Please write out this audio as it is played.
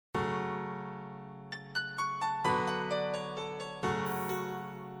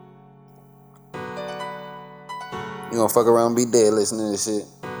You gonna fuck around and be dead listening to this shit.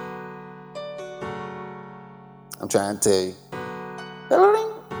 I'm trying to tell you.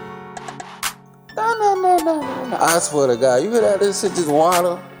 I swear to God, you hear that? This shit just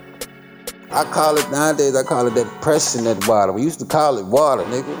water. Nowadays I call it that depression, that water. We used to call it water,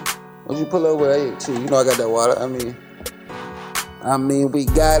 nigga. Once you pull over, hey, shit, you know I got that water. I mean, we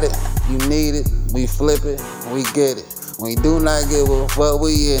got it, you need it, we flip it, we get it. We do not give a fuck,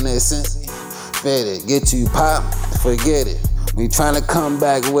 we in essence. Fed it, get you pop, forget it. We tryna come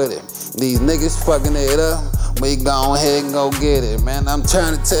back with it. These niggas fucking it up, we go ahead and go get it, man. I'm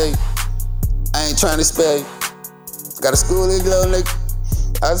trying to tell you, I ain't trying to spell you. Gotta school this little nigga.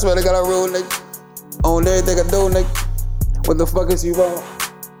 I swear I got a rule, nigga. On everything I do, nigga. What the fuck is you on?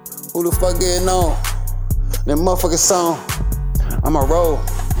 Who the fuck getting on? That motherfucking song. I'ma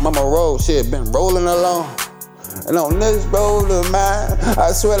roll, shit, been rolling along. And on this road of mine,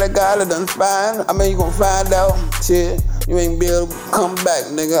 I swear to God, it done fine. I mean, you gon' find out, shit. You ain't be able to come back,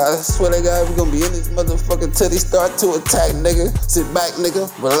 nigga. I swear to God, we gon' be in this motherfucker till they start to attack, nigga. Sit back, nigga.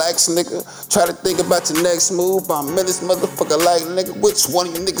 Relax, nigga. Try to think about your next move. I'm in this motherfucker like, nigga. Which one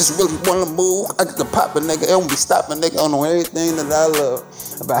of you niggas really wanna move? I get the poppin', nigga. It won't be stopping, nigga. I know everything that I love.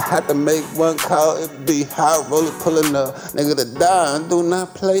 If I had to make one call, it'd be high roller pulling up. Nigga, the dime do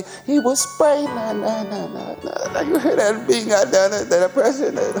not play. He was spraying. Nah. You hear that beat got down there, that pressure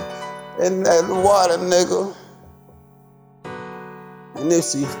in that water, nigga. And if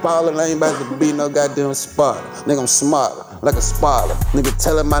she fallin', I ain't about to be no goddamn spotter. Nigga, I'm smarter, like a spotter. Nigga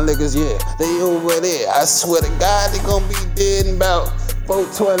telling my niggas, yeah, they over there. I swear to God, they gon' be dead in about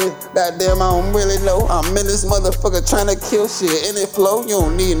 420. Goddamn, I don't really know. I'm in this motherfucker trying to kill shit. In it flow, you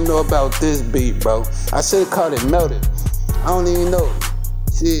don't need to know about this beat, bro. I should've called it Melted. I don't even know.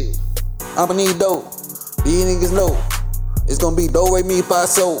 Shit, I'ma need dope. These niggas know. It's gonna be do, re, mi, fa,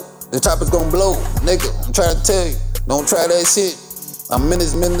 so. The chopper's gonna blow. Nigga, I'm trying to tell you. Don't try that shit. I'm in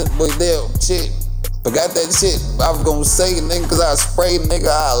this minute, boy, damn, shit. Forgot that shit. I was gonna say, nigga, cause I spray, nigga,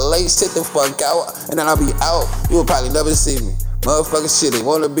 I lay shit the fuck out, and then I'll be out. You will probably never see me. Motherfucker shit, they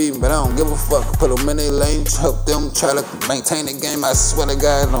wanna beat me, but I don't give a fuck. Put them in their lane, help them try to maintain the game. I swear to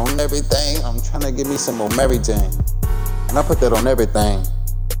God on everything. I'm trying to give me some more Mary Jane. And I put that on everything.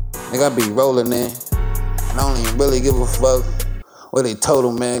 Nigga, I be rolling in. And I don't even really give a fuck what they told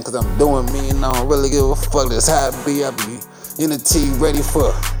them, man, cause I'm doing me and I don't really give a fuck. That's how I be in the T, ready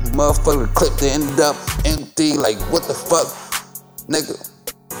for motherfucker clip to end up empty. Like, what the fuck, nigga?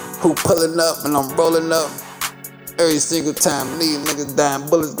 Who pulling up and I'm rolling up every single time. These niggas dying,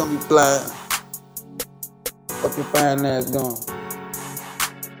 bullets gonna be flying. Fuck your fine ass going.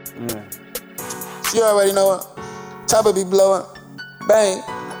 Yeah. You already know it. Chopper be blowing, bang.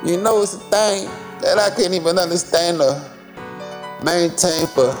 You know it's a thing that I can't even understand or maintain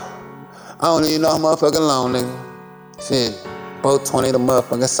for. I don't even know how motherfucking long, nigga. Shit, 420 the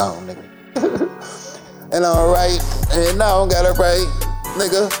motherfucking song, nigga. And I'm right, and I don't got it right.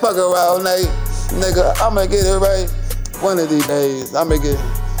 Nigga, fuck her all night. Nigga, I'ma get it right. One of these days, I'ma get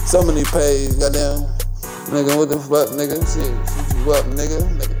so many pays, goddamn. Nigga, what the fuck, nigga? Shit, shoot you up, nigga.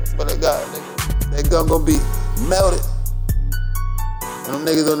 Nigga, swear to God, nigga. That gun gonna be melted. And them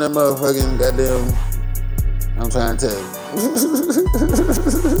niggas on that motherfucking goddamn, I'm trying to tell you. I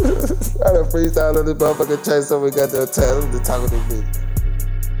done freestyle on this motherfucking chase, so we got to tell them to talk with this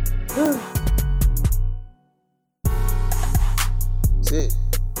bitch. Shit,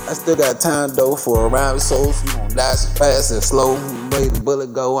 I still got time though for a round so you gon' die so fast and slow. Way the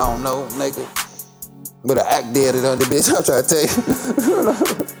bullet go, I don't know, nigga. But I act dead on the bitch, I'm trying to tell you.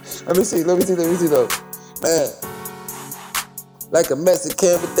 Let me see though. Man, like a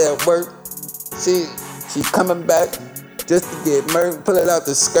Mexican with that work. She coming back just to get murdered, pull it out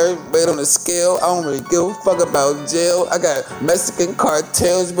the skirt, weight on the scale. I don't really give a fuck about jail. I got Mexican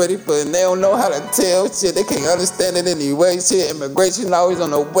cartels ready for it, and they don't know how to tell shit. They can't understand it anyway. Shit, immigration always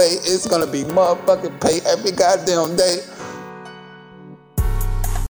on the way. It's gonna be motherfucking pay every goddamn day.